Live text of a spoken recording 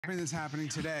That's happening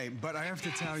today, but I have to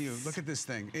tell you, look at this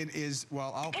thing. It is,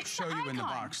 well, I'll show you in the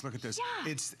box. Look at this.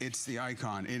 Yeah. It's the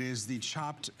icon. It is the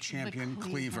Chopped Champion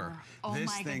Cleaver. Oh this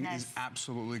my thing goodness. is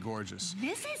absolutely gorgeous.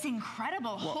 This is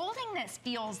incredible. Well, holding this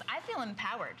feels, I feel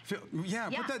empowered. Yeah,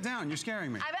 put that down. You're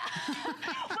scaring me.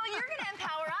 Well, you're going to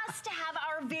empower us to have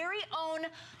our very own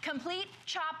complete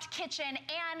chopped kitchen,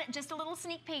 and just a little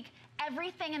sneak peek,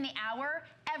 everything in the hour,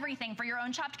 everything for your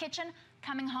own chopped kitchen,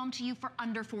 coming home to you for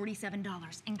under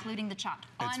 $47, including the chopped.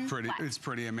 It's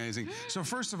pretty amazing. So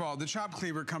first of all, the Chopped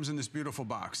Cleaver comes in this beautiful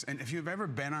box. And if you've ever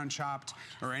been on Chopped,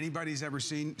 or anybody's ever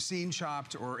seen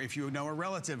Chopped, or if you know a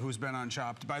relative who's been on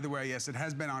Chopped, by the way, yes, it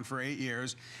has been on for 8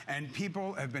 years. And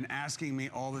people have been asking me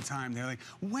all the time. They're like,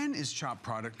 when is Chopped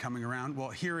product coming around? Well,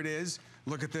 here it is.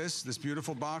 Look at this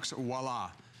beautiful box,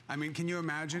 voila. I mean, can you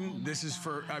imagine? This is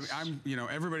for, you know,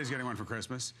 everybody's getting one for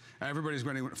Christmas. Everybody's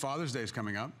getting one. Father's Day is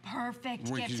coming up. Perfect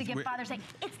gift to give Father's Day.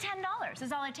 It's $10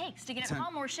 is all it takes to get it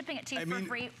home. We're shipping it to you for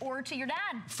free, or to your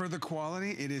dad. For the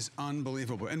quality, it is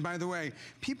unbelievable. And by the way,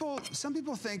 some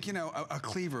people think, you know, a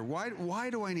cleaver. Why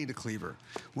do I need a cleaver?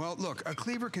 Well, look, a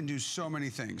cleaver can do so many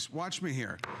things. Watch me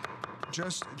here.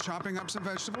 Just chopping up some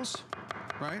vegetables,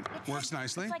 right? Works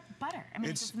nicely. It's like butter. I mean,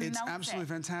 it's absolutely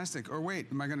fantastic. Or wait,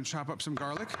 am I going to chop up some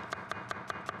garlic?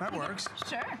 That works.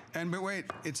 Sure. But wait,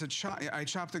 I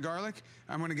chop the garlic.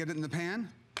 I'm going to get it in the pan.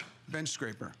 Bench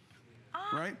scraper.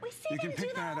 Right? We see them do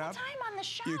that all the time on the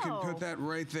show. You can put that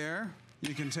right there.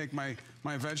 You can take my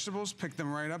vegetables, pick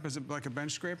them right up as like a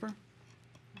bench scraper.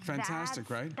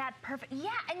 Fantastic, right? That's perfect. Yeah,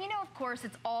 and you know, of course,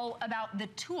 it's all about the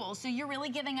tools. So you're really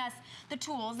giving us the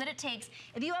tools that it takes.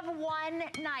 If you have one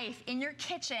knife in your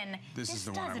kitchen, this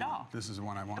does it all. This is the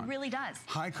one I want. It really does.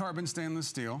 High carbon stainless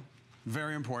steel.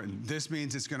 Very important. This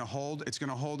means it's going to hold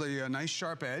a nice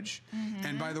sharp edge.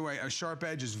 And by the way, a sharp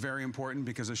edge is very important,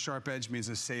 because a sharp edge means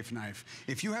a safe knife.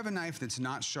 If you have a knife that's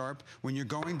not sharp, when you're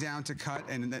going down to cut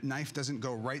and that knife doesn't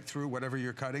go right through whatever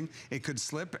you're cutting, it could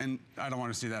slip, and I don't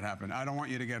want to see that happen. I don't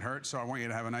want you to get hurt, so I want you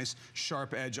to have a nice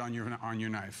sharp edge on your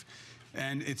knife.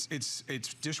 And it's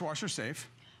dishwasher safe.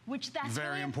 Which that's very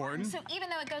really important. So even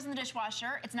though it goes in the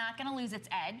dishwasher, it's not going to lose its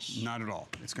edge. Not at all.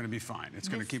 It's going to be fine. It's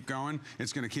going to keep going.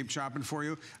 It's going to keep chopping for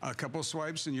you. A couple of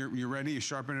swipes and you're ready. You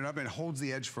sharpen it up, and it holds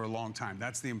the edge for a long time.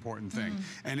 That's the important thing.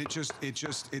 And it's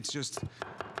just.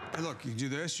 Look, you do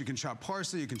this. You can chop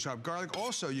parsley. You can chop garlic.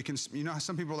 Also, you know how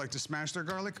some people like to smash their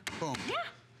garlic? Boom. Yeah.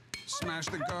 Smash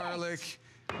the garlic.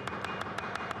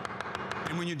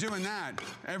 And when you're doing that,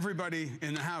 everybody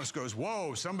in the house goes,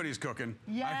 whoa, somebody's cooking.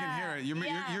 Yeah. I can hear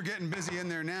it. You're getting busy in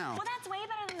there now. Well, that's way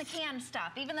better than the canned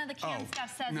stuff, even though the canned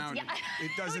stuff says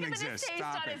it doesn't exist.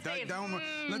 Stop it.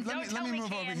 Let me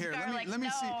move over here. Let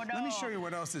me show you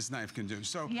what else this knife can do.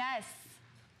 So yes.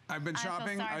 I've been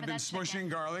chopping, I've been smushing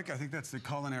garlic. I think that's the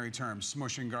culinary term,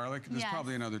 smushing garlic. There's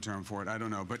probably another term for it. I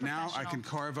don't know. But now I can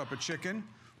carve up a chicken.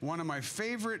 One of my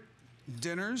favorite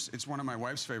dinners. It's one of my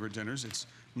wife's favorite dinners. It's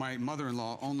my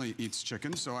mother-in-law only eats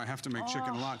chicken, so I have to make chicken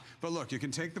a lot. But look, you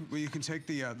can take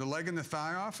the leg and the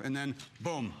thigh off, and then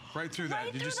boom, right through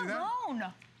that. Did you see that? Bone.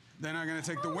 Then I'm going to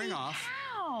take the wing off.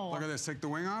 Look at this. Take the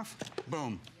wing off.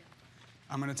 Boom.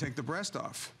 I'm going to take the breast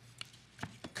off.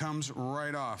 Comes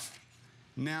right off.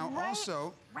 Now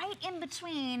also, right in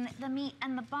between the meat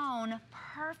and the bone,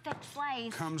 perfect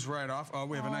slice. Comes right off. Oh,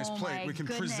 we have a nice plate. We can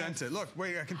present it. Look,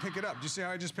 wait, I can pick it up. Do you see how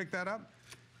I just picked that up?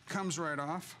 Comes right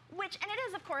off. And it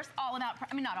is, of course, all about,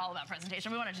 I mean, not all about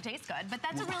presentation. We want it to taste good, but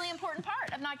that's a really important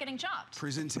part of not getting chopped.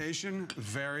 Presentation,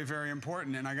 very, very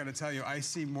important. And I got to tell you, I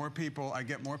see more people, I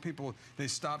get more people, they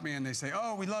stop me and they say,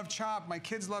 oh, we love chopped. My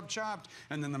kids love chopped.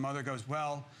 And then the mother goes,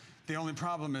 well, the only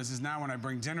problem is now when I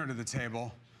bring dinner to the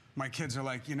table, my kids are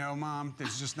like, you know, Mom,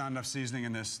 there's just not enough seasoning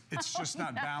in this. It's just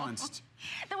not balanced.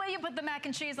 The way you put the mac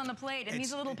and cheese on the plate, it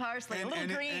needs a little parsley, a little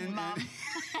green, Mom.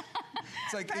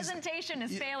 It's like, presentation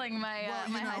is failing my,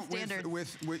 my high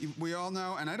standards. We all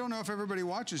know, and I don't know if everybody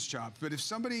watches Chopped, but if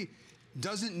somebody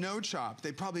doesn't know Chopped,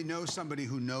 they probably know somebody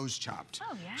who knows Chopped.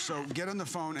 Oh, yeah. So get on the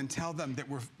phone and tell them that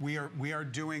we are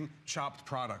doing Chopped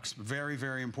products. Very,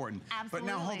 very important. Absolutely. But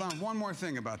now hold on, one more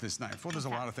thing about this knife. Well, there's a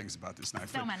lot of things about this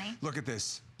knife. So many. Look at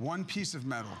this. One piece of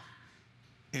metal.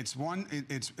 It's one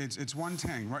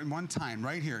tang, right? One tine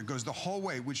right here. It goes the whole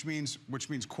way, which means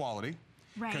quality.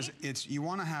 Right. Because you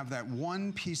want to have that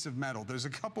one piece of metal. There's a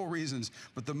couple reasons,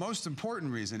 but the most important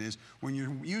reason is when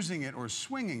you're using it or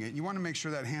swinging it, you want to make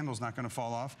sure that handle's not going to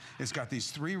fall off. It's got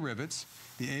these 3 rivets,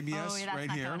 the ABS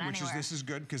right here, this is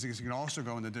good because it can also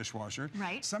go in the dishwasher.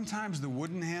 Right. Sometimes the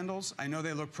wooden handles, I know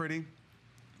they look pretty.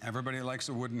 Everybody likes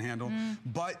a wooden handle,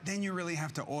 but then you really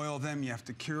have to oil them, you have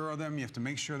to cure them, you have to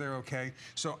make sure they're okay.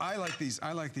 So I like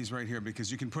these right here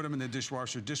because you can put them in the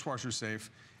dishwasher safe,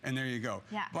 and there you go.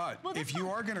 Yeah. But if you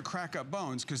are gonna crack up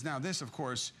bones, because now this, of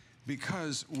course,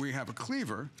 because we have a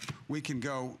cleaver, we can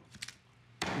go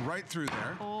right through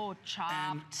there. Oh, chopped.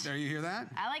 And there, you hear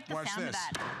that? I like the sound of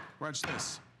that. Watch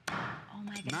this. Oh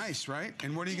my goodness. Nice, right?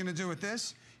 And what are you gonna do with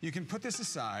this? You can put this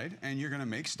aside and you're gonna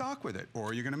make stock with it,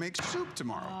 or you're gonna make soup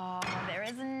tomorrow. Oh, there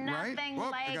is nothing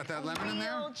like I got that lemon in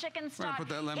there. real chicken stock. Put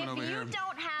that lemon over here. If you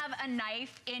don't have a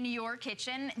knife in your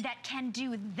kitchen that can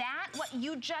do that, what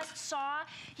you just saw,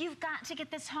 you've got to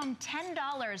get this home.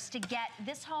 $10 to get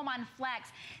this home on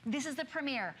Flex. This is the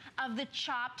premiere of the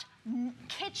chopped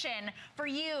kitchen for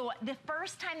you. The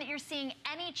first time that you're seeing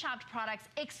any chopped products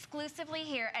exclusively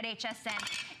here at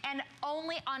HSN, and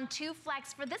only on 2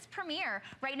 Flex for this premiere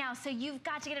right now. So you've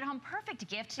got to get it home. Perfect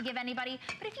gift to give anybody.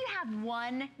 But if you have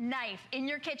one knife in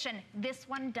your kitchen, this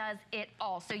one does it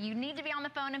all. So you need to be on the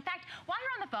phone. In fact, while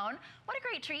you're on the phone, what a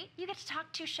great treat. You get to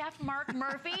talk to Chef Mark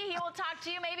Murphy. He will talk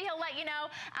to you. Maybe he'll let you know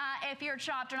if you're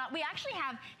chopped or not. We actually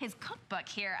have his cookbook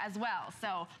here as well.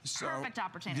 So perfect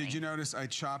opportunity. Did you notice I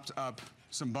chopped up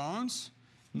some bones?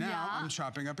 Now I'm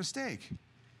chopping up a steak.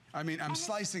 I mean, I'm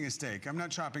slicing a steak. I'm not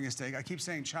chopping a steak. I keep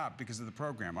saying chopped because of the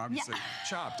program, obviously.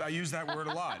 Chopped, I use that word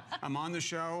a lot. I'm on the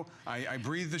show, I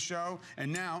breathe the show,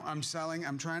 and now I'm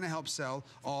trying to help sell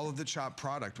all of the chopped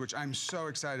product, which I'm so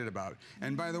excited about.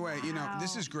 And by the way, you know,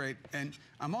 this is great. And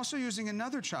I'm also using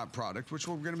another chopped product, which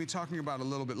we're gonna be talking about a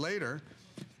little bit later.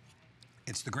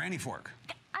 It's the granny fork.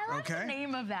 I like the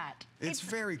name of that. It's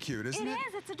very cute, isn't it? It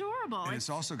is, it's adorable. And it's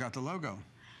also got the logo.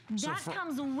 That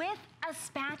comes with a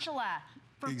spatula.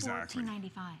 For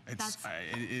 $14.95. That's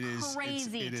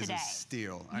crazy it is today. A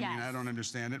steal. I mean, I don't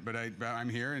understand it, but I'm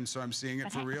here, and so I'm seeing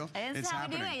it for real. It's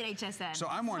happening. How we do it at HSN. So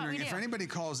I'm wondering if anybody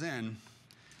calls in.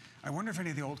 I wonder if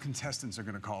any of the old contestants are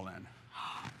going to call in.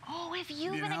 Oh, if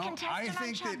you've been a contestant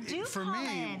on Chopped, do call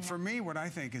in. For me, what I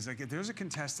think is, like, if there's a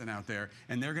contestant out there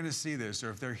and they're going to see this, or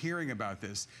if they're hearing about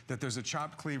this, that there's a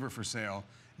chopped cleaver for sale.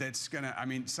 That's gonna, I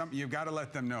mean, you've got to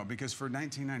let them know, because for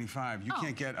 $19.95, you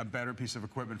can't get a better piece of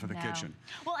equipment for the kitchen.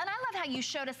 Well, and I love how you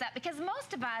showed us that, because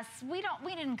most of us, we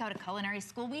didn't go to culinary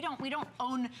school. We don't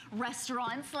own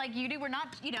restaurants like you do. We're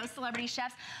not, you know, celebrity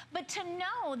chefs. But to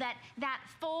know that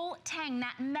full tang,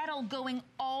 that metal going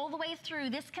all the way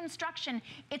through this construction,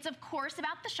 it's of course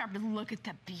about the sharpness. Look at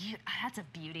the beauty. That's a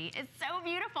beauty. It's so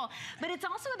beautiful. But it's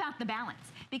also about the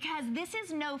balance, because this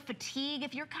is no fatigue.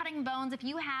 If you're cutting bones, if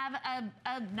you have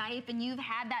a knife and you've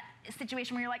had that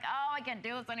situation where you're like, oh, I can't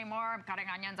do this anymore, I'm cutting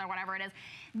onions or whatever it is.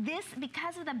 This,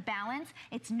 because of the balance,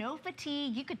 it's no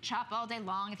fatigue. You could chop all day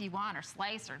long if you want, or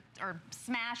slice, or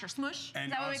smash, or smush.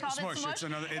 And is that what we call it? Smush. It's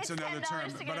another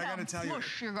term. But I got to tell you,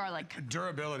 smush your garlic.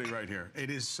 Durability right here. It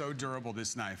is so durable,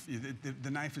 this knife.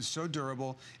 The knife is so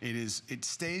durable. It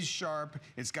stays sharp.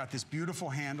 It's got this beautiful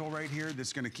handle right here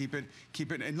that's going to keep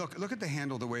it. And look at the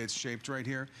handle, the way it's shaped right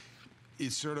here.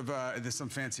 It's sort of, there's some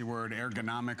fancy word,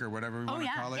 ergonomic or whatever we want to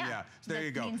call it. Yeah. So there you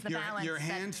go. Your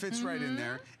hand fits right in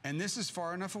there. And this is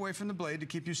far enough away from the blade to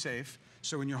keep you safe.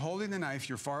 So when you're holding the knife,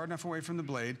 you're far enough away from the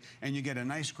blade, and you get a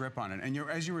nice grip on it. And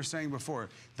as you were saying before,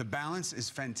 the balance is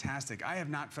fantastic. I have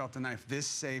not felt the knife this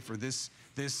safe, or this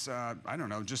I don't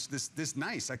know, just this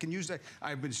nice. I can use that.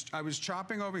 I was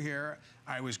chopping over here.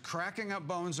 I was cracking up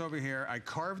bones over here. I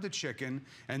carved the chicken,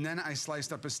 and then I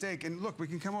sliced up a steak. And look, we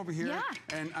can come over here. Yeah.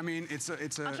 And I mean, it's a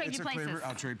Cleaver.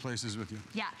 I'll trade places with you.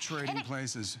 Yeah. Trading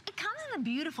places. It comes in a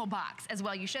beautiful box as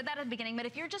well. You showed that at the beginning, but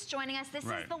if you're just joining us, this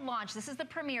is the launch. This is the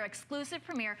premiere, exclusive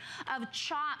premiere of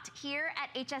Chopped here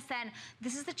at HSN.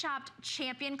 This is the Chopped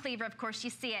Champion Cleaver. Of course, you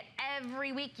see it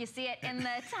every week. You see it in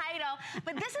the title.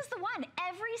 But this is the one.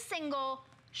 Every single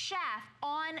chef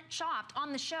on Chopped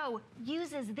on the show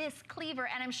uses this cleaver,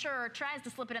 and I'm sure tries to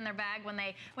slip it in their bag when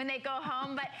they go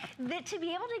home. But to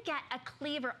be able to get a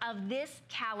cleaver of this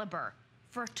caliber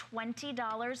for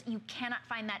 $20, you cannot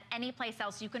find that anyplace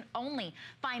else. You can only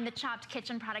find the Chopped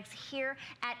kitchen products here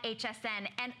at HSN.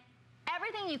 And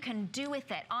everything you can do with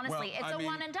it, honestly, it's a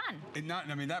one and done.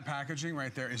 I mean, that packaging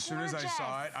right there, as soon as I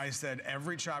saw it, I said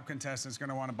every Chopped contestant's going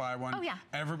to want to buy one. Oh, yeah.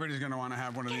 Everybody's going to want to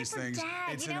have one of these things.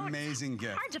 Dad. It's an amazing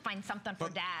gift. Hard to find something for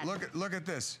Dad. Look at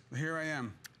this. Here I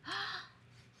am.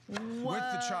 Whoa. With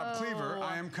the Chopped Cleaver,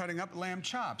 I am cutting up lamb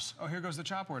chops. Oh, here goes the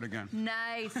chop word again.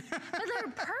 Nice. But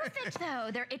they're perfect, though.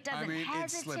 It doesn't hesitate. It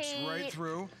slips right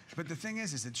through. But the thing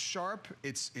is it's sharp.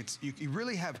 You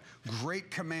really have great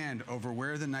command over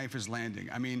where the knife is landing.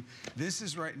 I mean, this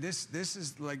is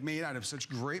is like made out of such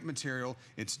great material.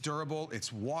 It's durable.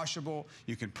 It's washable.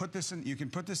 You can put this in. You can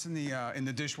put this in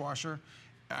the dishwasher.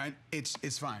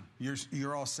 It's fine.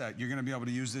 You're all set. You're going to be able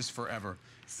to use this forever.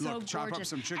 So look, chop up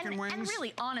some chicken wings. And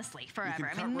really, honestly,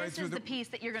 forever. I mean, this is the piece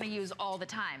that you're going to use all the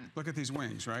time. Look at these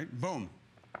wings, right? Boom.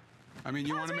 I mean,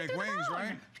 you want to make wings,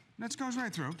 right? That goes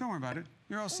right through. Don't worry about it.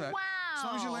 You're all set. Wow. As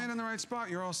long as you land in the right spot,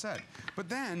 you're all set. But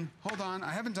then, hold on.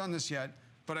 I haven't done this yet,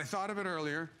 but I thought of it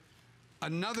earlier.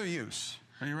 Another use.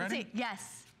 Are you ready?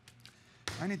 Yes.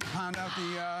 I need to pound out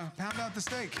the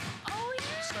steak. Oh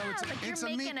yeah. So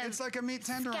it's like a meat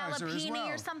tenderizer as well.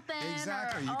 Or something.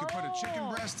 Exactly. You could put a chicken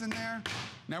breast in there.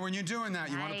 Now, when you're doing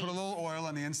that, you want to put a little oil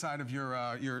on the inside of your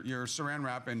saran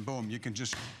wrap, and boom, you can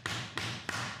just.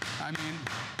 I mean,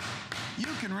 you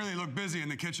can really look busy in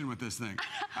the kitchen with this thing.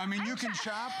 I mean, you can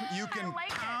chop, you can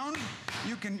pound,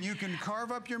 you can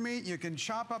carve up your meat, you can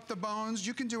chop up the bones,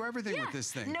 you can do everything with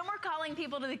this thing. No more calling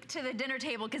people to the dinner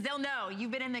table because they'll know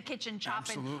you've been in the kitchen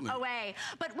chopping away.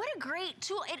 But what a great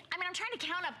tool. I mean, I'm trying to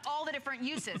count up all the different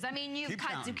uses. I mean, you've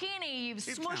cut zucchini, you've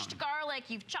smushed garlic,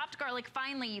 you've chopped garlic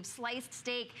finely, you've sliced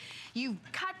steak, you've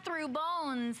cut through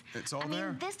bones. It's all there. I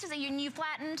mean, this is a you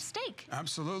flattened steak.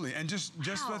 Absolutely. And just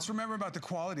let's remember about the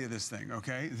quality of this thing,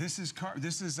 okay? This is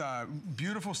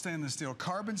beautiful stainless steel,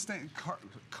 carbon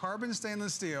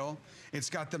stainless steel. It's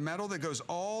got the metal that goes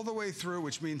all the way through,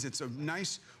 which means it's a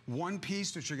nice one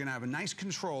piece that you're going to have a nice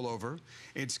control over.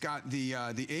 It's got the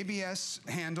ABS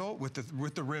handle with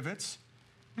the rivets.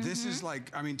 This is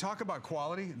like, I mean, talk about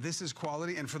quality. This is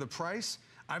quality, and for the price,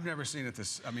 I've never seen it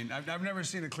this. I mean, I've never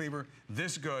seen a cleaver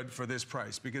this good for this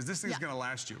price, because this thing's going to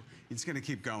last you. It's going to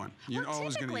keep going. You're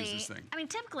always going to use this thing. I mean,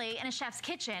 typically in a chef's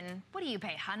kitchen, what do you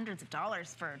pay? Hundreds of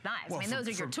dollars for knives. Well, I mean, those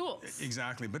are your tools.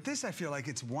 Exactly. But this, I feel like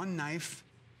it's one knife.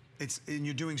 And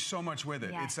you're doing so much with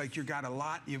it. It's like you've got a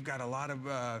lot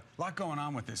lot going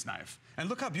on with this knife. And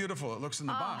look how beautiful it looks in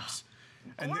the box.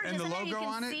 And the logo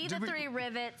on it. You can see the 3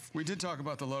 rivets. We did talk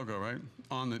about the logo, right?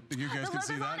 You guys can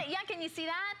see that? On it. Yeah, can you see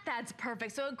that? That's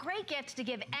perfect. So a great gift to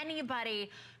give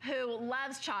anybody who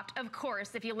loves Chopped. Of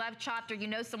course, if you love Chopped or you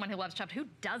know someone who loves Chopped, who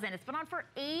doesn't? It's been on for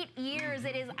 8 years.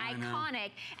 It is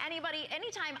iconic.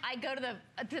 Anytime I go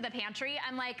to the pantry,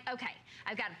 I'm like, okay,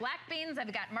 I've got black beans,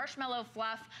 I've got marshmallow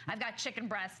fluff, I've got chicken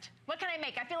breast. What can I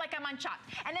make? I feel like I'm on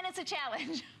Chopped. And then it's a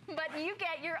challenge. But you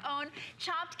get your own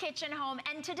Chopped kitchen home.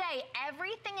 And today,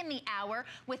 everything in the hour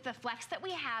with the flex that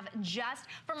we have just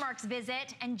for Mark's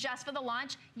visit and just for the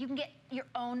launch, you can get your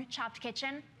own Chopped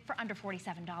kitchen for under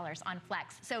 $47 on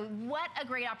Flex. So what a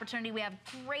great opportunity. We have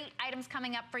great items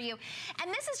coming up for you.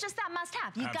 And this is just that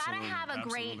must-have. You gotta have a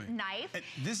great knife.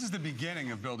 This is the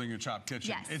beginning of building your Chopped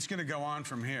kitchen. Yes. It's gonna go on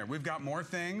from here. We've got more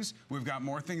things. We've got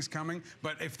more things coming.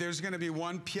 But if there's gonna be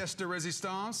one pièce de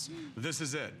résistance, this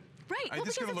is it. Right.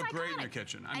 This is going to look great in your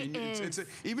kitchen. I mean,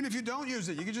 even if you don't use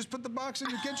it, you can just put the box in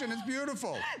your kitchen. It's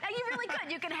beautiful. You really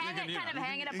could. You can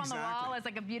hang it up on the wall as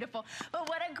like a beautiful. But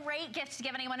what a great gift to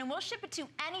give anyone. And we'll ship it to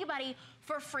anybody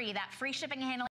for free. That free shipping and handling.